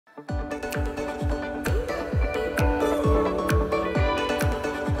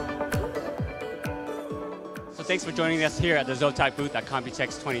thanks for joining us here at the ZOTAC booth at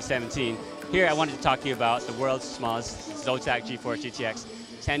Computex 2017. Here I wanted to talk to you about the world's smallest ZOTAC GeForce GTX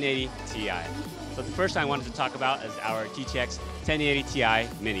 1080 Ti. So the first thing I wanted to talk about is our GTX 1080 Ti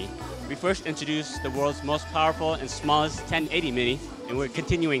Mini. We first introduced the world's most powerful and smallest 1080 Mini, and we're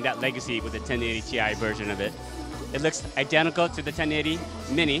continuing that legacy with the 1080 Ti version of it. It looks identical to the 1080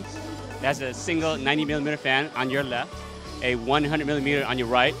 Mini. It has a single 90mm fan on your left, a 100mm on your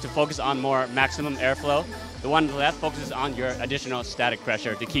right to focus on more maximum airflow. The one on the left focuses on your additional static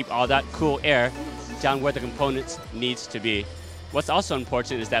pressure to keep all that cool air down where the components needs to be. What's also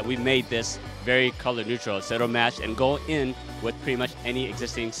important is that we made this very color neutral, so it'll match and go in with pretty much any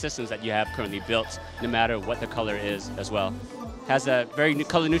existing systems that you have currently built, no matter what the color is as well. Has a very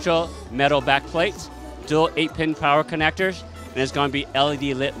color neutral metal backplate, dual 8-pin power connectors, and it's going to be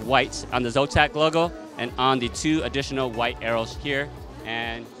LED lit white on the ZOTAC logo and on the 2 additional white arrows here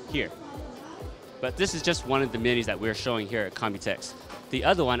and here. But this is just one of the minis that we're showing here at Computex. The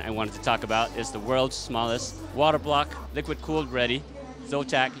other one I wanted to talk about is the world's smallest water block, liquid cooled ready,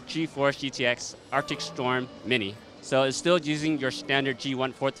 ZOTAC GeForce GTX Arctic Storm Mini. So it's still using your standard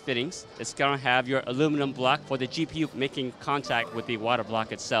G1/4 fittings. It's going to have your aluminum block for the GPU making contact with the water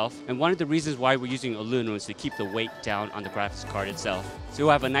block itself. And one of the reasons why we're using aluminum is to keep the weight down on the graphics card itself. So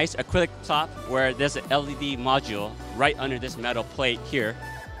we'll have a nice acrylic top where there's an LED module right under this metal plate here.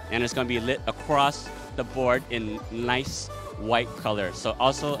 And it's going to be lit across the board in nice white color. So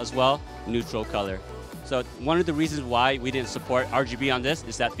also as well, neutral color. So one of the reasons why we didn't support RGB on this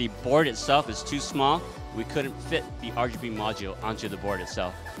is that the board itself is too small. We couldn't fit the RGB module onto the board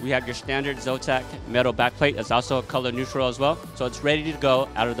itself. We have your standard ZOTAC metal backplate that's also color neutral as well. So it's ready to go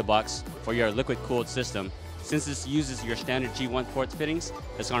out of the box for your liquid cooled system. Since this uses your standard G1/4 fittings,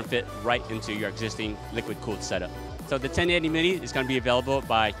 it's going to fit right into your existing liquid cooled setup. So the 1080 Mini is going to be available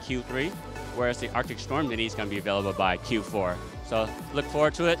by Q3, whereas the Arctic Storm Mini is going to be available by Q4. So look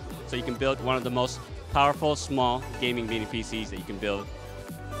forward to it so you can build one of the most powerful, small gaming mini PCs that you can build